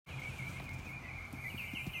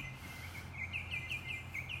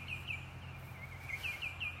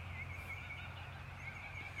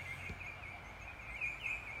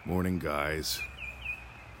Morning, guys.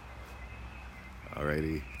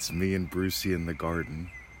 Alrighty, it's me and Brucey in the garden.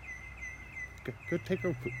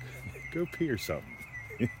 Go pee or something.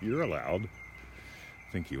 You're allowed.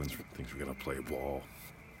 I think Ewan thinks we're gonna play ball.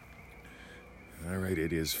 Alright,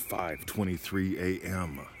 it is 5:23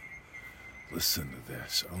 a.m. Listen to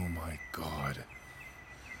this. Oh my God.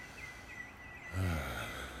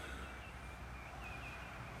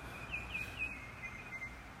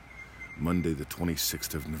 Monday, the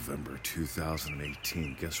 26th of November,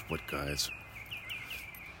 2018. Guess what, guys?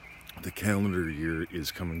 The calendar year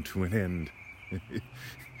is coming to an end.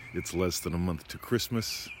 It's less than a month to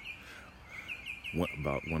Christmas.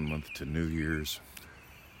 About 1 month to New Year's.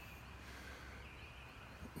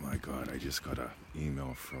 My God, I just got an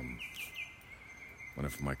email from one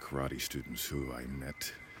of my karate students who I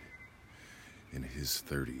met in his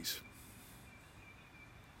 30s.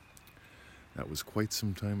 That was quite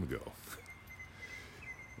some time ago.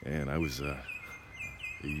 And I was a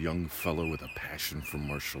young fellow with a passion for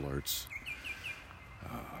martial arts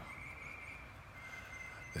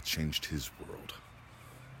that changed his world.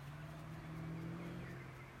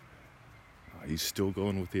 He's still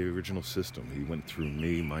going with the original system. He went through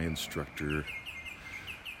me. My instructor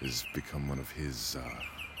has become one of his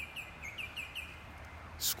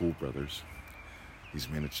school brothers. He's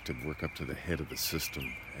managed to work up to the head of the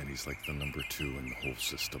system, and he's like the number 2 in the whole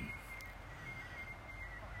system.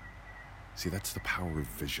 See, that's the power of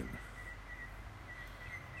vision.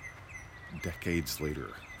 Decades later,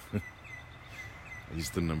 he's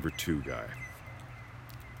the number 2 guy.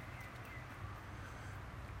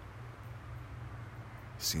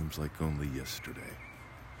 Seems like only yesterday.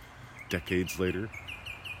 Decades later,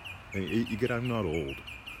 you get, I'm not old.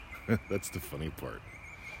 That's the funny part.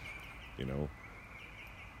 You know,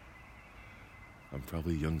 I'm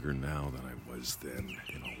probably younger now than I was then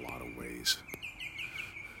in a lot of ways.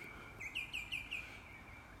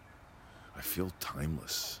 I feel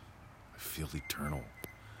timeless. I feel eternal.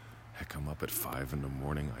 Heck, I'm up at 5 in the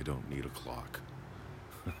morning. I don't need a clock.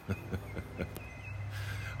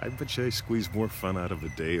 I bet you I squeeze more fun out of a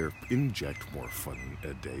day or inject more fun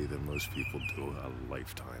a day than most people do a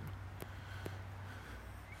lifetime.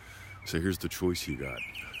 So here's the choice you got.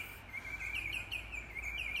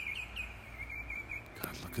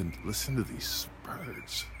 God, look and listen to these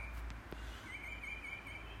birds.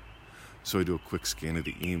 So I do a quick scan of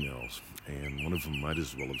the emails, and one of them might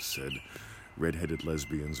as well have said, "Red-headed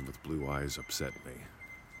lesbians with blue eyes upset me.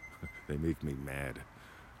 They make me mad.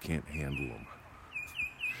 Can't handle them."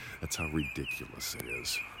 That's how ridiculous it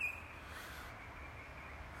is.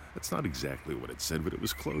 That's not exactly what it said, but it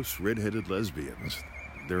was close. Red-headed lesbians.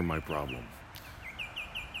 They're my problem.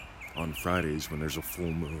 On Fridays, when there's a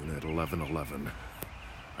full moon at 11:11,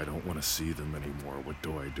 I don't want to see them anymore. What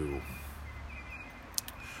do I do?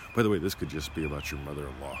 By the way, this could just be about your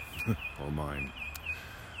mother-in-law or mine.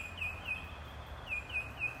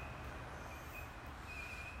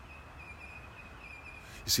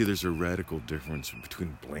 You see, there's a radical difference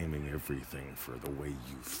between blaming everything for the way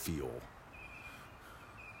you feel.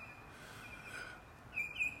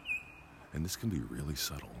 And this can be really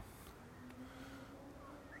subtle.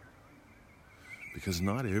 Because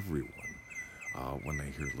not everyone, when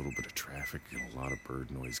they hear a little bit of traffic and a lot of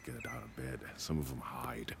bird noise, get out of bed. Some of them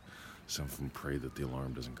hide. Some of them pray that the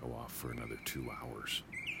alarm doesn't go off for another 2 hours.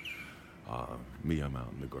 Me, I'm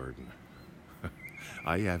out in the garden.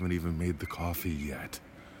 I haven't even made the coffee yet.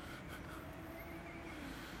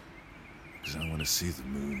 Because I want to see the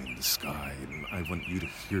moon in the sky, and I want you to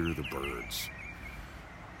hear the birds.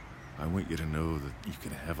 I want you to know that you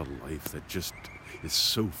can have a life that just is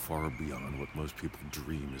so far beyond what most people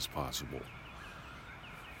dream is possible.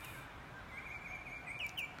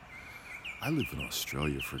 I live in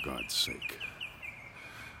Australia, for God's sake.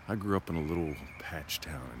 I grew up in a little patch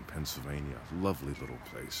town in Pennsylvania. Lovely little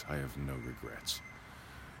place. I have no regrets.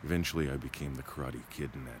 Eventually, I became the karate kid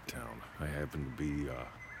in that town. I happened to be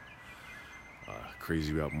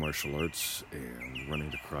crazy about martial arts and running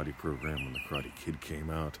the karate program when the Karate Kid came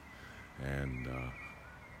out. And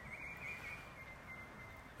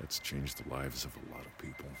that's changed the lives of a lot of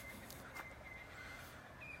people.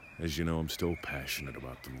 As you know, I'm still passionate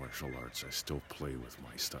about the martial arts. I still play with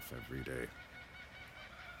my stuff every day.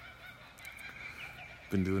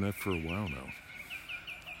 Been doing that for a while now.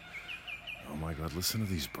 Oh my God, listen to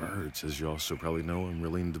these birds. As you also probably know, I'm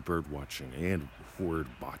really into bird watching and word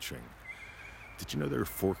botching. Did you know there are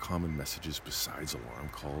 4 common messages besides alarm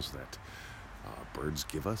calls that birds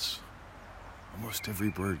give us? Almost every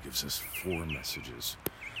bird gives us 4 messages.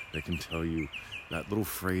 They can tell you that little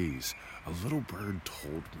phrase, "a little bird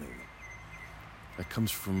told me." That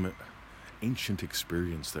comes from ancient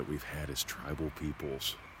experience that we've had as tribal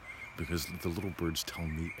peoples, because the little birds tell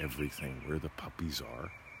me everything, where the puppies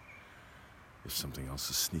are. If something else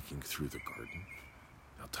is sneaking through the garden,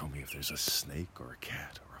 they'll tell me if there's a snake or a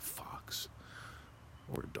cat or a fox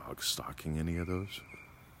or a dog stalking any of those.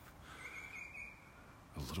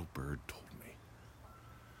 A little bird told me.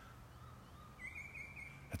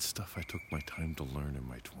 That's stuff I took my time to learn in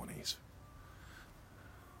my 20s.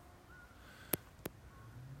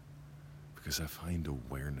 Because I find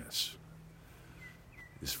awareness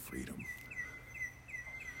is freedom.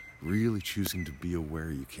 Really choosing to be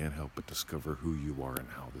aware, you can't help but discover who you are and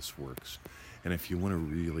how this works. And if you want to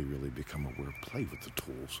really, really become aware, play with the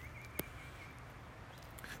tools.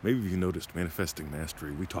 Maybe you noticed Manifesting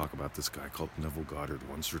Mastery, we talk about this guy called Neville Goddard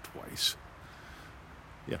once or twice.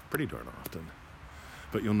 Yeah, pretty darn often.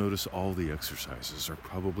 But you'll notice all the exercises are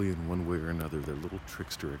probably in one way or another, they're little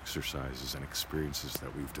trickster exercises and experiences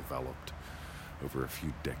that we've developed over a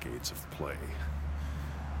few decades of play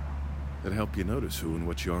that help you notice who and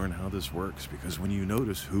what you are and how this works. Because when you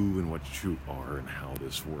notice who and what you are and how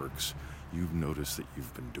this works, you've noticed that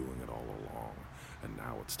you've been doing it all along. And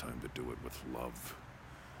now it's time to do it with love,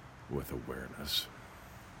 with awareness.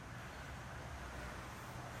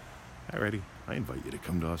 Alrighty, I invite you to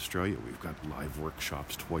come to Australia. We've got live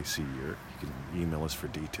workshops twice a year. You can email us for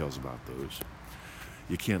details about those.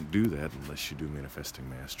 You can't do that unless you do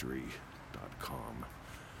manifestingmastery.com.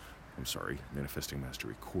 I'm sorry,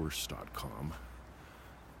 manifestingmasterycourse.com.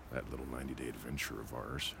 That little 90-day adventure of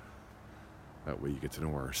ours. That way you get to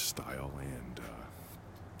know our style and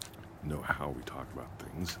know how we talk about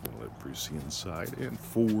things. We'll let Brucey inside. And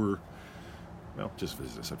just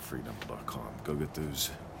visit us at freedom.com. Go get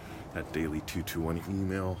that daily 221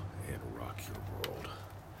 email and rock your world.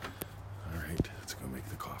 All right, let's go make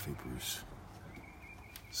the coffee, Bruce.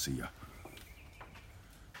 See ya.